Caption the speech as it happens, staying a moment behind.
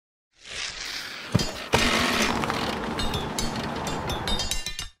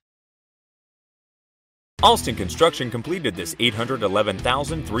Alston Construction completed this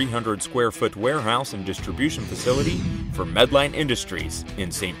 811,300 square foot warehouse and distribution facility for Medline Industries in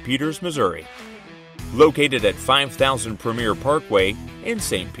St. Peters, Missouri. Located at 5000 Premier Parkway in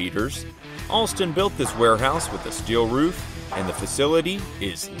St. Peters, Alston built this warehouse with a steel roof, and the facility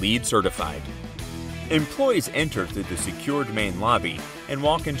is LEED certified. Employees enter through the secured main lobby and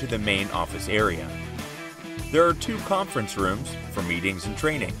walk into the main office area. There are 2 conference rooms for meetings and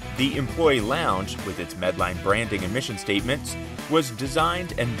training. The employee lounge, with its Medline branding and mission statements, was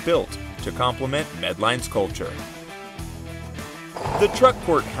designed and built to complement Medline's culture. The truck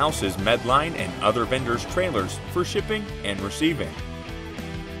court houses Medline and other vendors' trailers for shipping and receiving.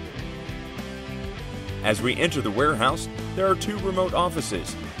 As we enter the warehouse, there are 2 remote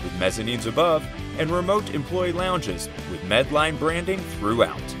offices with mezzanines above and remote employee lounges with Medline branding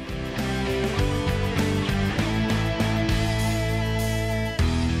throughout.